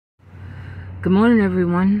Good morning,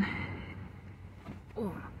 everyone.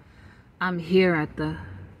 I'm here at the...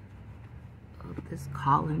 this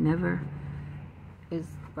collar never is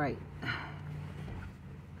right.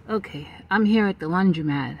 Okay, I'm here at the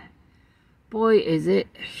laundromat. Boy, is it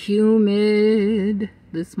humid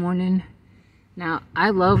this morning. Now,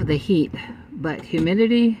 I love the heat, but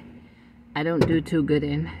humidity, I don't do too good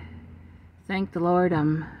in. Thank the Lord,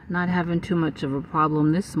 I'm not having too much of a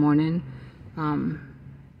problem this morning.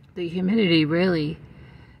 The humidity really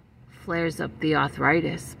flares up the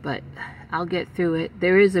arthritis, but I'll get through it.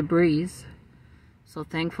 There is a breeze, so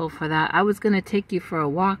thankful for that. I was going to take you for a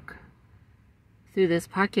walk through this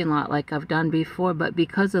parking lot like I've done before, but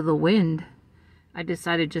because of the wind, I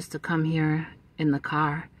decided just to come here in the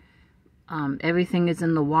car. Everything is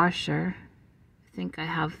in the washer. I think I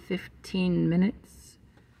have 15 minutes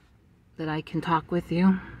that I can talk with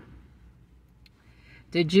you.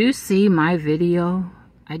 Did you see my video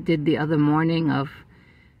I did the other morning of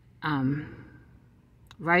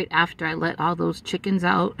right after I let all those chickens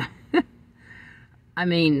out? I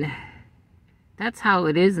mean, that's how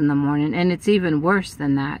it is in the morning, and it's even worse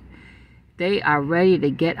than that. They are ready to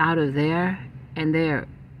get out of there, and they're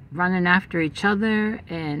running after each other,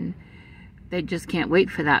 and they just can't wait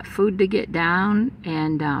for that food to get down.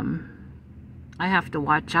 And I have to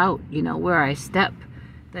watch out, you know, where I step,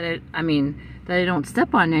 that I don't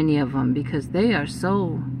step on any of them, because they are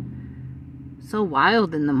so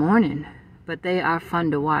wild in the morning. But they are fun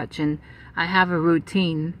to watch, and I have a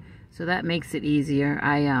routine, so that makes it easier.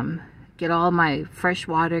 I get all my fresh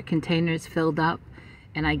water containers filled up,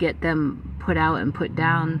 and I get them put out and put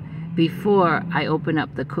down before I open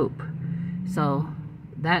up the coop. So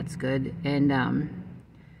that's good. And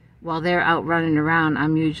while they're out running around,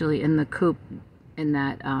 I'm usually in the coop in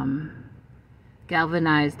that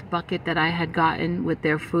galvanized bucket that I had gotten with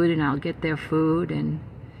their food, and I'll get their food. And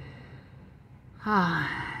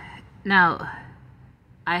now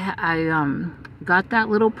I got that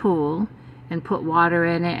little pool and put water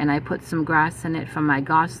in it, and I put some grass in it for my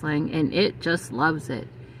gosling, and it just loves it.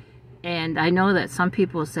 And I know that some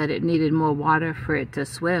people said it needed more water for it to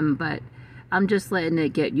swim, but I'm just letting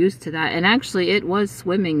it get used to that. And actually it was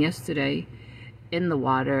swimming yesterday in the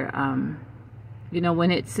water. You know,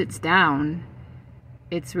 when it sits down,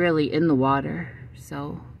 it's really in the water.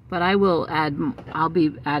 So, but I'll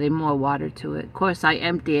be adding more water to it. Of course, I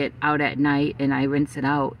empty it out at night and I rinse it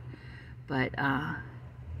out, but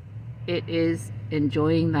it is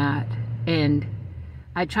enjoying that. And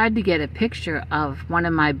I tried to get a picture of one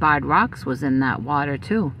of my barred rocks was in that water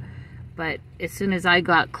too. But as soon as I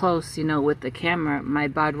got close, you know, with the camera, my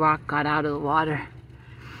barred rock got out of the water.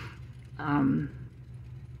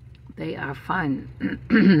 They are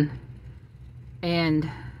fun. And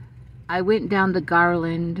I went down to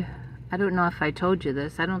Garland. I don't know if I told you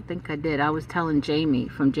this. I don't think I did. I was telling Jamie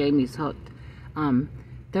from Jamie's Hooked.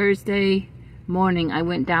 Thursday morning, I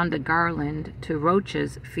went down to Garland to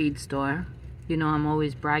Roach's feed store. You know, I'm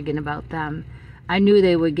always bragging about them. I knew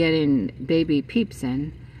they were getting baby peeps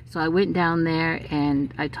in. So I went down there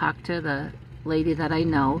and I talked to the lady that I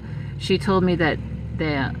know. She told me that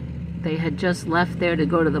they had just left there to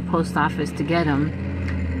go to the post office to get them.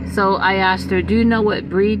 So I asked her, do you know what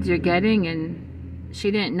breeds you're getting? And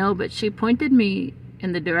she didn't know, but she pointed me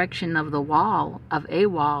in the direction of the wall, of a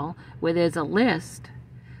wall, where there's a list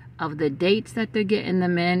of the dates that they're getting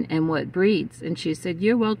them in and what breeds. And she said,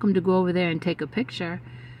 you're welcome to go over there and take a picture.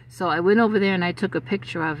 So I went over there and I took a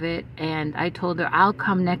picture of it, and I told her I'll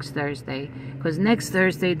come next Thursday, because next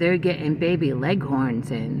Thursday they're getting baby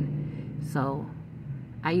leghorns in. So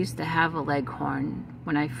I used to have a leghorn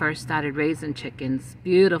when I first started raising chickens,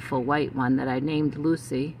 beautiful white one that I named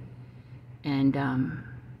Lucy, and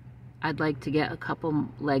I'd like to get a couple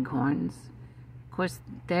leghorns. Of course,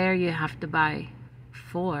 there you have to buy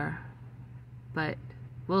 4, but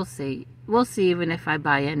we'll see. We'll see even if I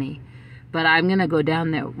buy any. But I'm going to go down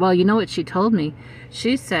there. Well, you know what she told me?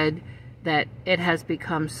 She said that it has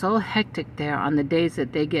become so hectic there on the days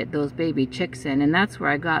that they get those baby chicks in. And that's where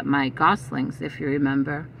I got my goslings, if you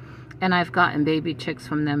remember. And I've gotten baby chicks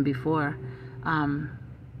from them before.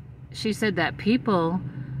 She said that people,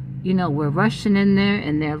 you know, were rushing in there,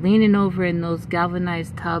 and they're leaning over in those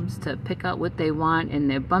galvanized tubs to pick out what they want, and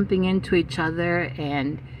they're bumping into each other.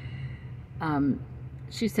 And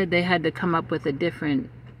she said they had to come up with a different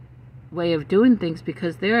way of doing things,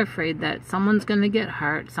 because they're afraid that someone's going to get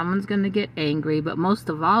hurt, someone's going to get angry, but most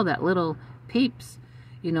of all, that little peeps,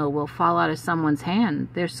 you know, will fall out of someone's hand.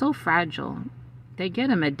 They're so fragile. They get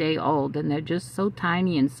them a day old, and they're just so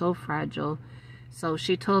tiny and so fragile. So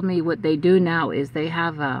she told me what they do now is they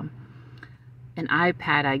have an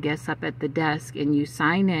iPad, I guess, up at the desk, and you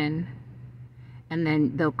sign in, and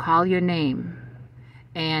then they'll call your name,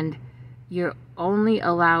 and you're only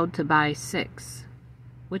allowed to buy 6,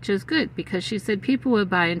 which is good, because she said people were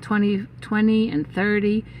buying 20 and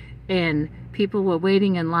 30, and people were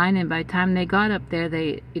waiting in line, and by the time they got up there,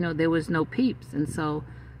 there was no peeps. And so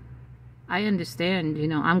I understand,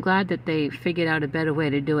 I'm glad that they figured out a better way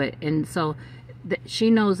to do it. And so she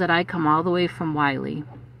knows that I come all the way from Wiley.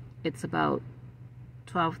 It's about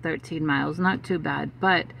 12, 13 miles, not too bad,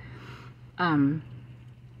 but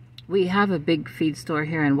we have a big feed store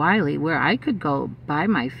here in Wiley where I could go buy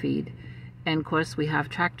my feed, and of course we have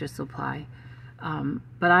Tractor Supply.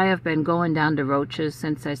 But I have been going down to Roaches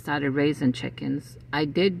since I started raising chickens. I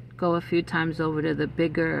did go a few times over to the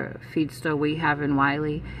bigger feed store we have in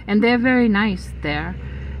Wiley, and they're very nice there.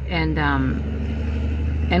 And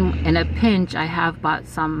in a pinch, I have bought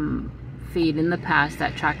some feed in the past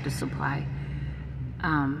at Tractor Supply.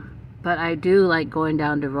 But I do like going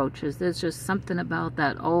down to Roaches. There's just something about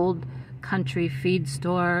that old country feed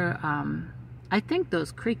store. I think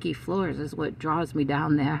those creaky floors is what draws me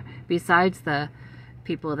down there. Besides, the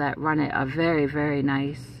people that run it are very, very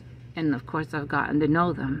nice. And of course, I've gotten to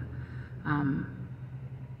know them.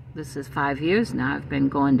 This is 5 years now I've been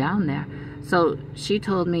going down there. So she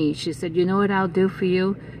told me, she said, you know what I'll do for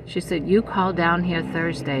you? She said, you call down here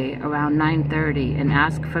Thursday around 9:30 and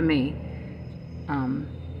ask for me.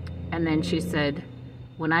 And then she said,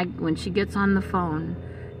 when she gets on the phone,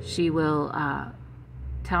 she will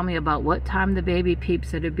tell me about what time the baby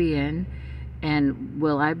peeps are to be in, and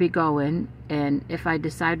will I be going, and if I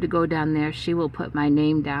decide to go down there, she will put my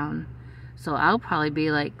name down. So I'll probably be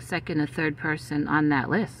like second or third person on that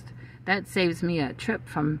list. That saves me a trip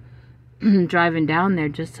from driving down there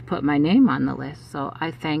just to put my name on the list. So I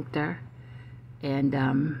thanked her, and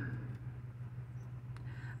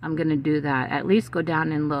I'm gonna do that. At least go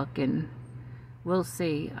down and look, and we'll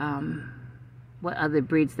see what other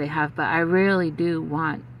breeds they have. But I really do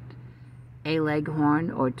want a leghorn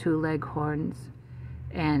or 2 leghorns.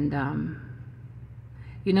 And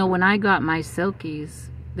when I got my silkies,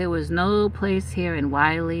 there was no place here in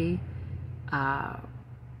Wiley,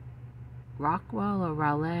 Rockwell or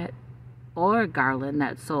Rowlett or Garland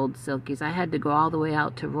that sold silkies. I had to go all the way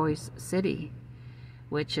out to Royce City,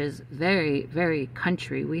 which is very, very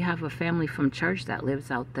country. We have a family from church that lives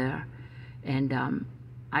out there. And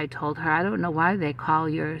I told her, I don't know why they call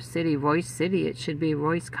your city Royce City. It should be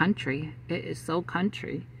Royce Country. It is so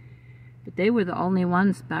country. But they were the only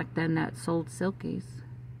ones back then that sold silkies.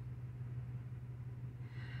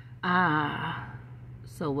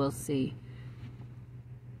 So we'll see.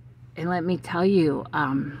 And let me tell you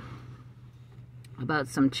about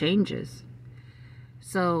some changes.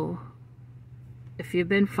 So if you've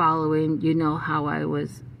been following, you know how I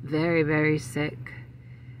was very, very sick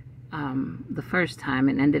the first time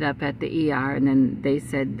and ended up at the ER, and then they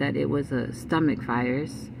said that it was a stomach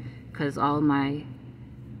virus because all my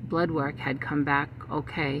blood work had come back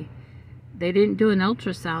okay. They didn't do an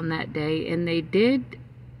ultrasound that day, and they did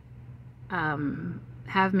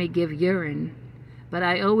have me give urine, but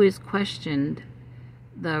I always questioned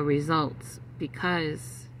the results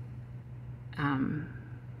because I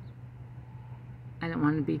don't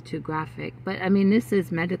want to be too graphic, but I mean, this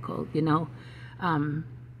is medical,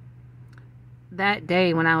 that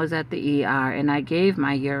day when I was at the ER and I gave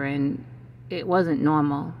my urine, it wasn't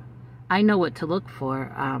normal. I know what to look for.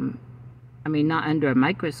 I mean, not under a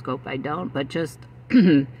microscope, I don't, but just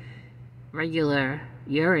regular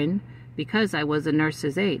urine, because I was a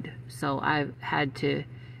nurse's aide. So I've had to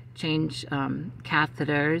change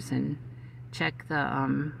catheters and check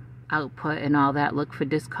the output and all that, look for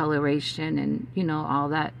discoloration and, all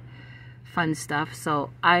that fun stuff.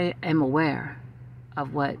 So I am aware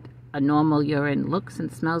of what a normal urine looks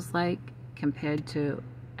and smells like compared to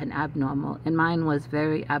an abnormal, and mine was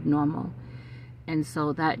very abnormal. And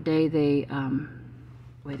so that day they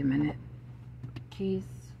wait a minute, keys.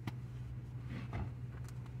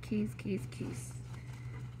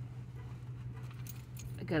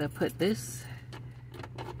 I gotta put this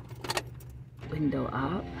window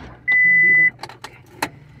up. Maybe that, okay.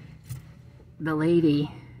 The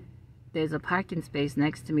lady, there's a parking space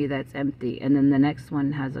next to me that's empty, and then the next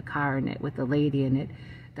one has a car in it with a lady in it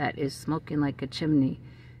that is smoking like a chimney,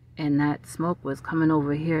 and that smoke was coming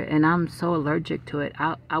over here, and I'm so allergic to it.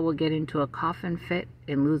 I will get into a coughing fit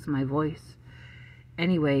and lose my voice.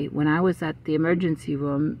 Anyway, when I was at the emergency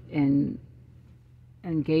room and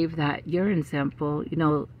gave that urine sample,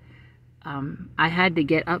 I had to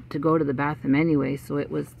get up to go to the bathroom anyway, so it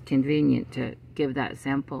was convenient to give that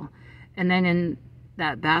sample. And then in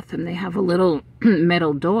that bathroom, they have a little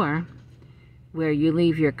metal door where you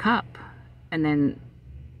leave your cup, and then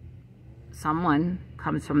someone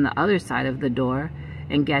comes from the other side of the door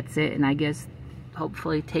and gets it, and I guess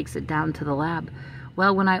hopefully takes it down to the lab.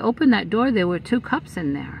 Well, when I opened that door, there were 2 cups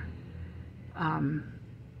in there,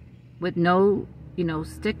 with no,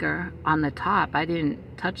 sticker on the top. I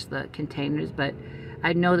didn't touch the containers, but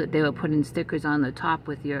I know that they were putting stickers on the top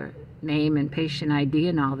with your name and patient ID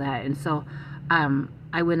and all that. And so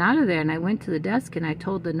I went out of there and I went to the desk and I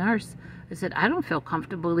told the nurse, I said, I don't feel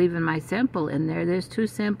comfortable leaving my sample in there. There's 2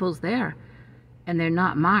 samples there and they're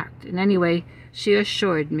not marked. And anyway, she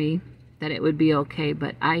assured me that it would be okay,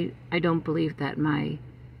 but I don't believe that my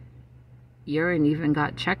urine even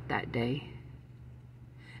got checked that day.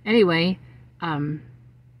 Anyway, then,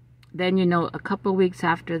 a couple weeks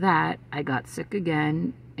after that, I got sick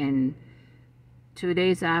again, and 2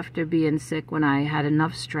 days after being sick, when I had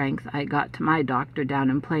enough strength, I got to my doctor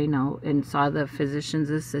down in Plano and saw the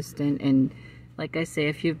physician's assistant. And like I say,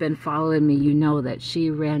 if you've been following me, you know that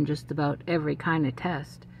she ran just about every kind of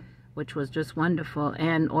test, which was just wonderful,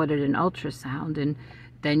 and ordered an ultrasound. And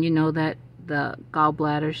then that the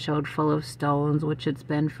gallbladder showed full of stones, which it's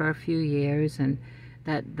been for a few years, and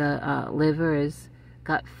that the liver is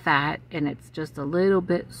got fat and it's just a little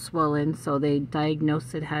bit swollen, so they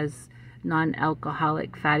diagnosed it as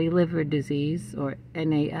non-alcoholic fatty liver disease, or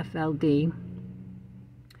NAFLD.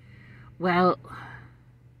 Well,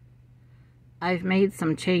 I've made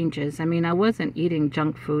some changes. I mean, I wasn't eating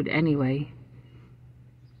junk food anyway,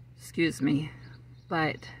 excuse me,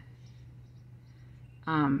 but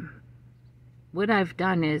what I've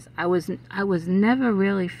done is I was never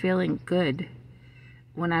really feeling good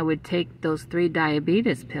when I would take those 3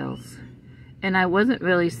 diabetes pills, and I wasn't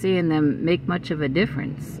really seeing them make much of a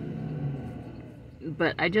difference,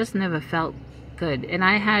 but I just never felt good. And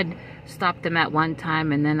I had stopped them at one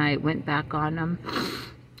time and then I went back on them.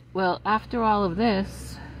 Well, after all of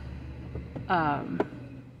this, I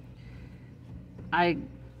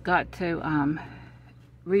got to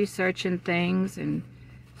researching things, and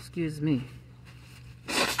excuse me,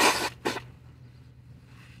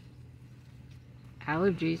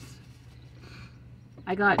 allergies.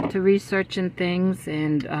 I got to researching things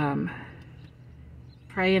and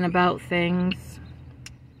praying about things,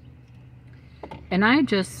 and I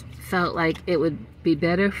just felt like it would be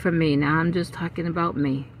better for me. Now I'm just talking about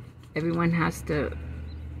me. Everyone has to,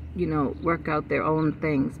 work out their own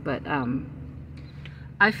things, but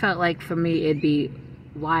I felt like for me it'd be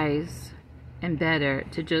wise and better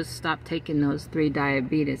to just stop taking those 3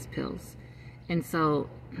 diabetes pills. And so,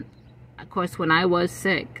 of course, when I was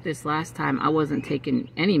sick this last time, I wasn't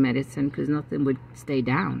taking any medicine because nothing would stay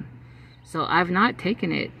down. So I've not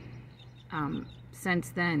taken it since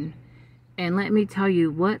then. And let me tell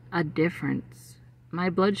you what a difference. My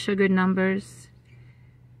blood sugar numbers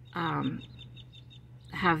have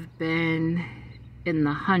been in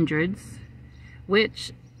the hundreds,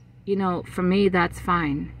 which, for me, that's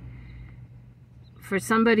fine. For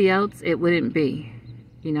somebody else, it wouldn't be,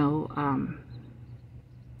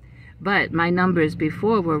 but my numbers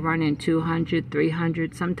before were running 200,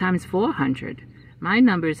 300, sometimes 400. My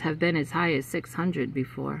numbers have been as high as 600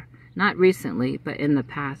 before. Not recently, but in the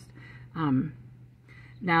past.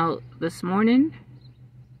 Now, this morning,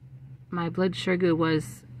 my blood sugar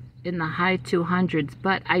was in the high 200s,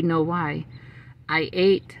 but I know why. I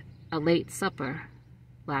ate a late supper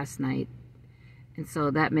last night, and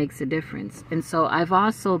so that makes a difference. And so I've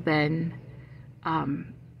also been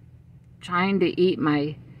trying to eat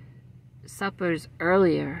my suppers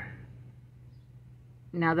earlier.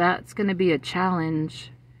 Now that's going to be a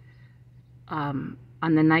challenge on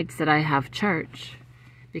the nights that I have church,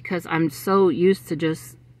 because I'm so used to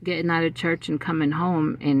just getting out of church and coming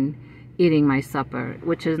home and eating my supper,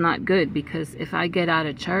 which is not good, because if I get out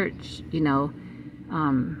of church,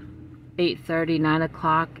 8:30, 9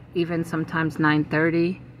 o'clock, even sometimes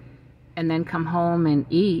 9:30, and then come home and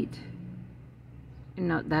eat,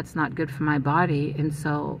 that's not good for my body. And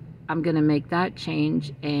so I'm going to make that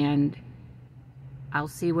change, and I'll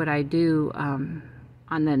see what I do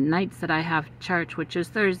on the nights that I have church, which is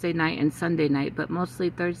Thursday night and Sunday night, but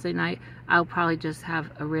mostly Thursday night. I'll probably just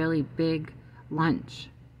have a really big lunch,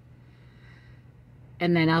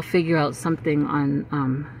 and then I'll figure out something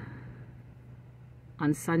on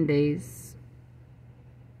Sundays.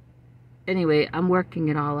 Anyway, I'm working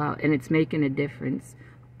it all out, and it's making a difference.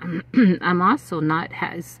 I'm also not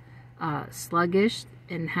as sluggish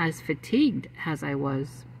and as fatigued as I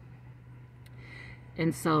was.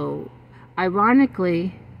 And so,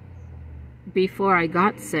 ironically, before I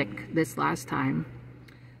got sick this last time,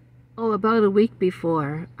 about a week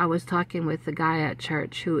before, I was talking with a guy at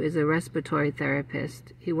church who is a respiratory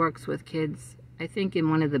therapist. He works with kids, I think, in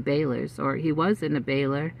one of the Baylors, or he was in a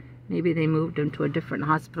Baylor, Maybe they moved him to a different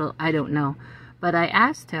hospital. I don't know. But I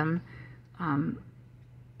asked him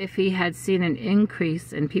if he had seen an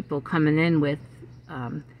increase in people coming in with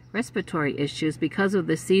respiratory issues because of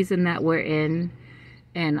the season that we're in,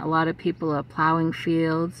 and a lot of people are plowing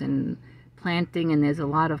fields and planting, and there's a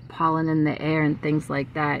lot of pollen in the air and things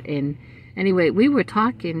like that. And anyway, we were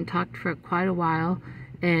talked for quite a while,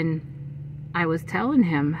 and I was telling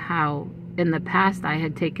him how in the past I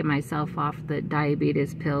had taken myself off the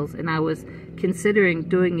diabetes pills, and I was considering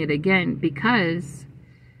doing it again because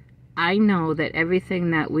I know that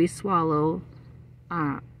everything that we swallow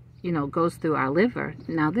goes through our liver.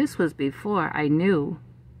 Now, this was before I knew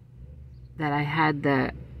that I had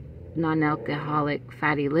the non-alcoholic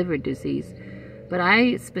fatty liver disease. But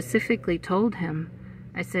I specifically told him,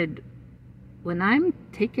 I said, when I'm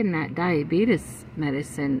taking that diabetes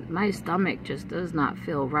medicine, my stomach just does not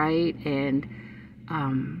feel right, and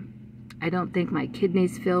I don't think my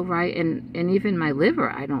kidneys feel right, and even my liver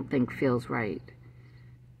I don't think feels right.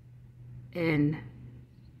 And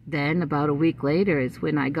then about a week later is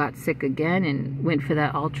when I got sick again and went for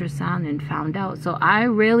that ultrasound and found out. So I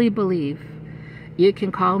really believe, you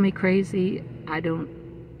can call me crazy,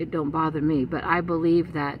 it don't bother me, but I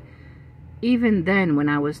believe that even then, when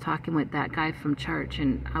I was talking with that guy from church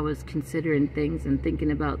and I was considering things and thinking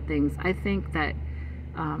about things, I think that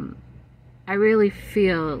I really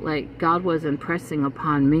feel like God was impressing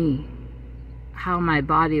upon me how my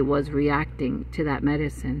body was reacting to that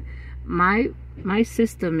medicine. My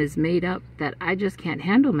system is made up that I just can't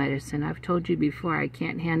handle medicine. I've told you before, I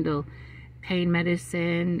can't handle pain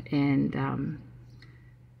medicine, and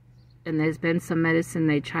there's been some medicine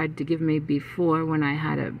they tried to give me before when I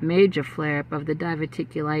had a major flare-up of the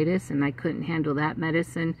diverticulitis, and I couldn't handle that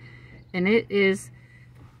medicine. And it is,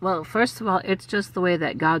 well, first of all, it's just the way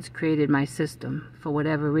that God's created my system for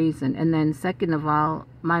whatever reason. And then second of all,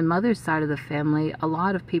 my mother's side of the family, a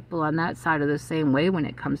lot of people on that side are the same way when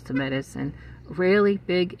it comes to medicine. Really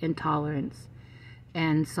big intolerance.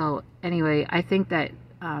 And so anyway, I think that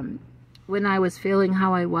when I was feeling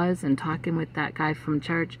how I was and talking with that guy from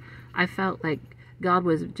church, I felt like God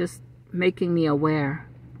was just making me aware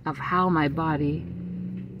of how my body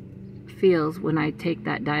feels when I take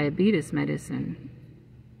that diabetes medicine,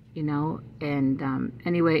 and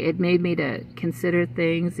anyway, it made me to consider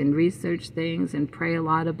things and research things and pray a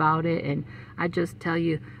lot about it. And I just tell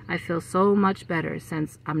you, I feel so much better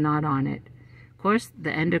since I'm not on it. Of course,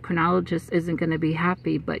 the endocrinologist isn't going to be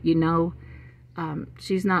happy, but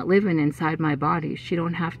she's not living inside my body. She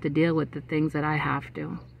don't have to deal with the things that I have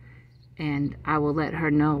to. And I will let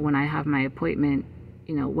her know when I have my appointment,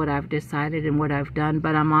 what I've decided and what I've done.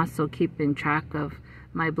 But I'm also keeping track of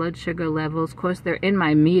my blood sugar levels. Of course, they're in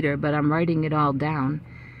my meter, but I'm writing it all down.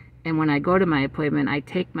 And when I go to my appointment, I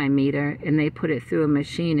take my meter and they put it through a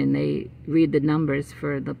machine and they read the numbers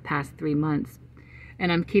for the past 3 months.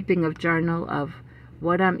 And I'm keeping a journal of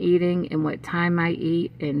what I'm eating and what time I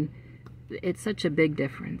eat, and it's such a big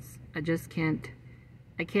difference. I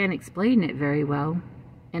can't explain it very well.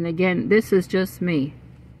 And again, this is just me.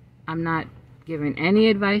 I'm not giving any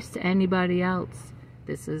advice to anybody else.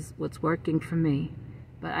 This is what's working for me.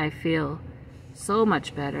 But I feel so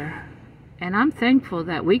much better. And I'm thankful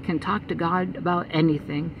that we can talk to God about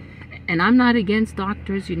anything. And I'm not against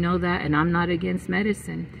doctors, you know that, and I'm not against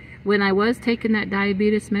medicine. When I was taking that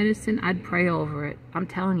diabetes medicine, I'd pray over it. I'm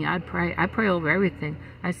telling you, I pray over everything.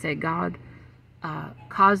 I say, God,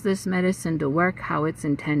 cause this medicine to work how it's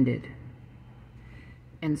intended.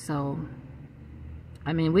 And so,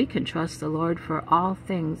 we can trust the Lord for all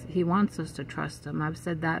things. He wants us to trust Him. I've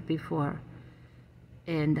said that before.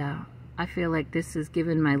 And I feel like this is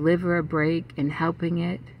giving my liver a break and helping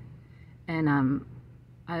it. And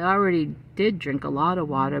I already did drink a lot of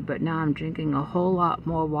water, but now I'm drinking a whole lot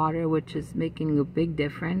more water, which is making a big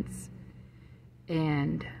difference.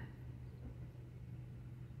 And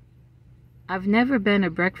I've never been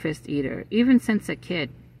a breakfast eater, even since a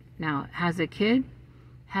kid. Now, as a kid,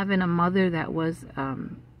 having a mother that was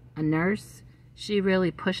a nurse, she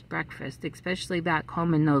really pushed breakfast, especially back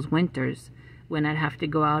home in those winters when I'd have to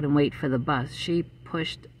go out and wait for the bus. She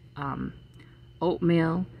pushed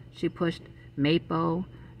oatmeal, she pushed maple,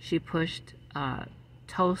 she pushed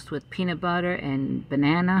toast with peanut butter and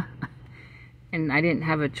banana. And I didn't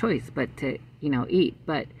have a choice but to, eat.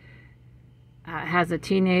 But as a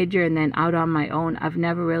teenager and then out on my own, I've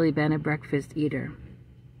never really been a breakfast eater.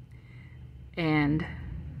 And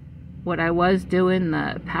what I was doing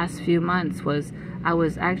the past few months was I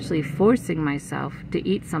was actually forcing myself to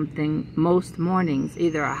eat something most mornings,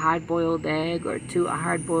 either a hard-boiled egg or 2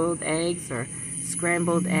 hard-boiled eggs or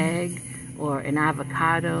scrambled egg or an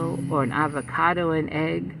avocado and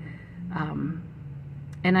egg.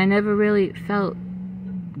 And I never really felt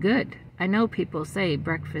good. I know people say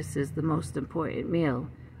breakfast is the most important meal.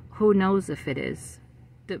 Who knows if it is?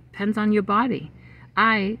 Depends on your body.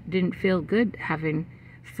 I didn't feel good having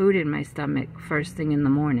food in my stomach first thing in the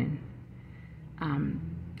morning.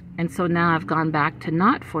 And so now I've gone back to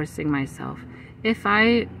not forcing myself. If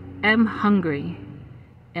I am hungry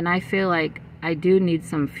and I feel like I do need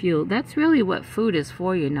some fuel, that's really what food is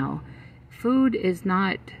for, you know. Food is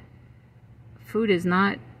not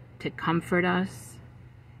to comfort us.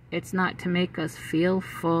 It's not to make us feel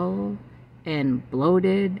full and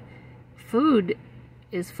bloated. Food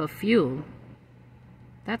is for fuel.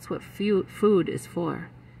 That's what food is for.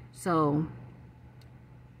 So,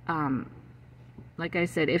 like I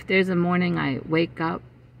said, if there's a morning I wake up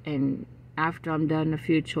and after I'm done a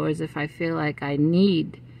few chores, if I feel like I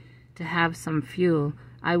need to have some fuel,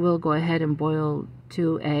 I will go ahead and boil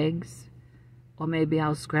 2 eggs, or maybe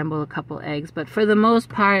I'll scramble a couple eggs. But for the most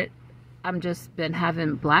part, I'm just been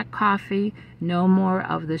having black coffee, no more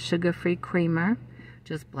of the sugar-free creamer,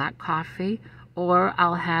 just black coffee, or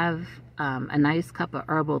I'll have a nice cup of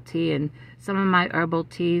herbal tea. And some of my herbal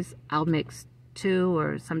teas, I'll mix 2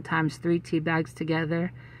 or sometimes 3 tea bags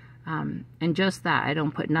together, and just that, I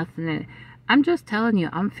don't put nothing in it. I'm just telling you,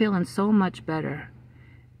 I'm feeling so much better,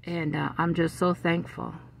 and I'm just so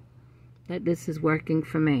thankful that this is working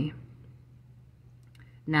for me.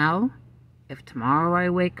 Now, if tomorrow I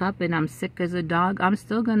wake up and I'm sick as a dog, I'm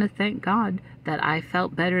still going to thank God that I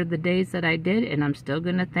felt better the days that I did, and I'm still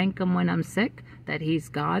going to thank Him when I'm sick, that He's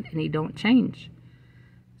God and He don't change.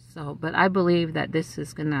 So, but I believe that this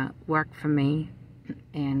is going to work for me,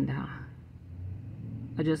 and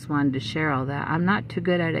I just wanted to share all that. I'm not too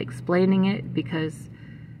good at explaining it because,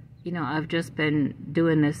 you know, I've just been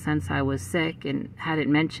doing this since I was sick and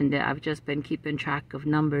hadn't mentioned it. I've just been keeping track of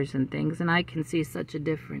numbers and things, and I can see such a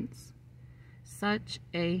difference. Such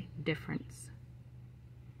a difference.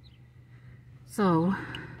 So,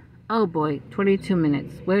 oh boy, 22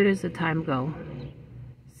 minutes. Where does the time go?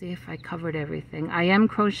 See if I covered everything. I am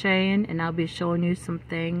crocheting, and I'll be showing you some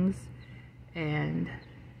things. And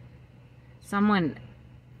someone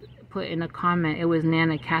put in a comment, it was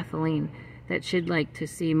Nana Kathleen, that she'd like to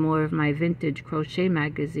see more of my vintage crochet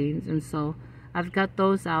magazines. And so I've got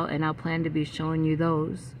those out, and I'll plan to be showing you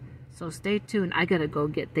those. So stay tuned. I gotta go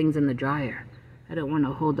get things in the dryer. I don't want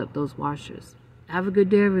to hold up those washers. Have a good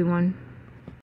day, everyone.